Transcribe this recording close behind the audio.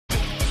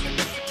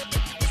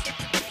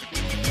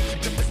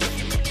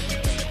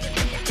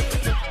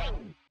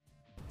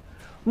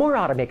More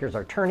automakers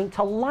are turning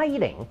to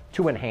lighting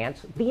to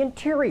enhance the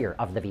interior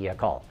of the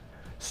vehicle.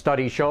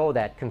 Studies show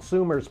that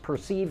consumers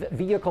perceive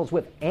vehicles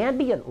with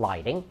ambient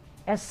lighting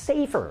as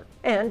safer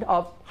and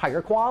of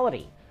higher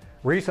quality.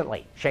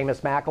 Recently,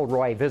 Seamus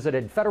McElroy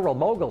visited Federal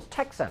Mogul's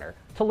Tech Center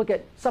to look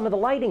at some of the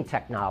lighting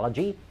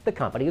technology the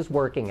company is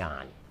working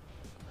on.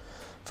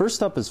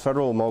 First up is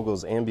Federal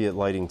Mogul's ambient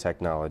lighting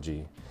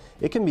technology.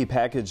 It can be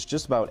packaged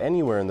just about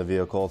anywhere in the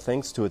vehicle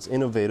thanks to its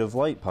innovative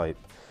light pipe,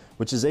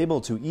 which is able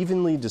to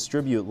evenly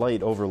distribute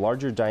light over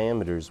larger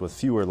diameters with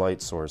fewer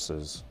light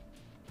sources.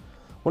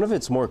 One of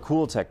its more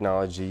cool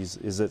technologies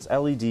is its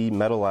LED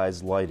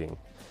metallized lighting.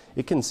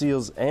 It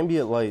conceals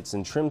ambient lights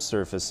and trim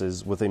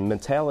surfaces with a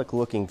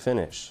metallic-looking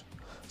finish.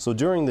 So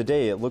during the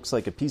day it looks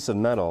like a piece of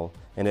metal,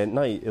 and at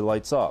night it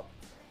lights up.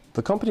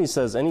 The company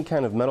says any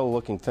kind of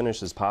metal-looking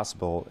finish is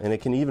possible, and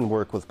it can even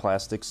work with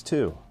plastics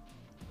too.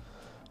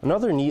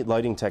 Another neat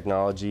lighting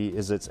technology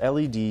is its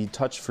LED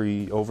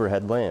touch-free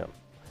overhead lamp.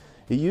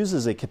 It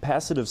uses a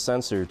capacitive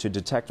sensor to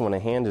detect when a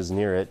hand is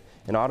near it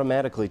and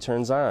automatically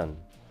turns on.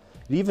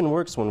 It even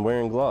works when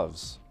wearing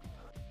gloves.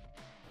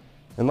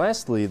 And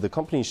lastly, the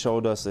company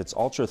showed us its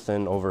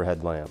ultra-thin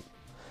overhead lamp.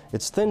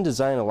 Its thin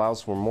design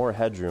allows for more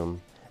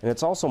headroom, and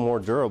it's also more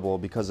durable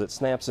because it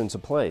snaps into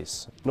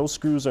place. No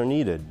screws are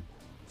needed.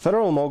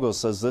 Federal Mogul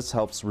says this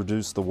helps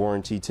reduce the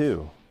warranty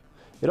too.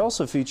 It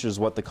also features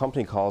what the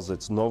company calls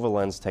its Nova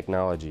Lens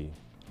technology.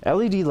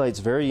 LED lights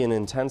vary in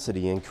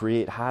intensity and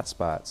create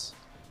hotspots.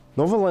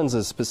 Nova Lens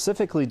is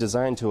specifically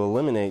designed to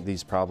eliminate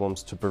these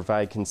problems to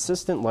provide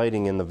consistent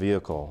lighting in the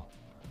vehicle.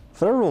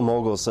 Federal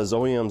Mogul says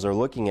OEMs are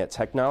looking at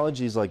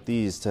technologies like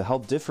these to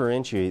help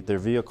differentiate their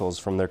vehicles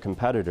from their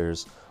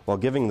competitors while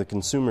giving the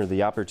consumer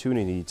the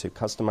opportunity to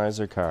customize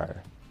their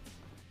car.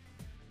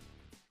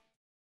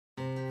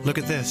 Look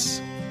at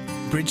this.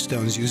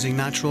 Bridgestone's using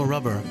natural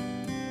rubber,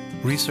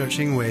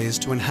 researching ways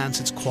to enhance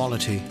its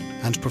quality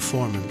and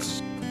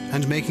performance,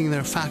 and making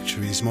their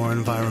factories more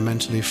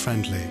environmentally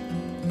friendly,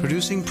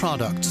 producing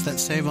products that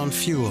save on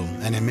fuel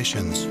and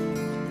emissions,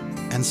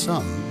 and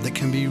some that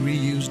can be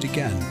reused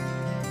again,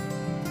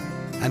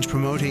 and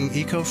promoting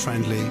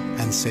eco-friendly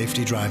and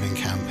safety driving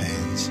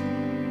campaigns.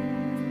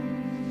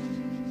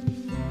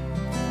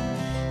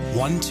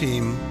 One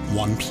team,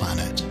 one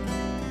planet.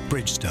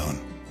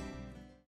 Bridgestone.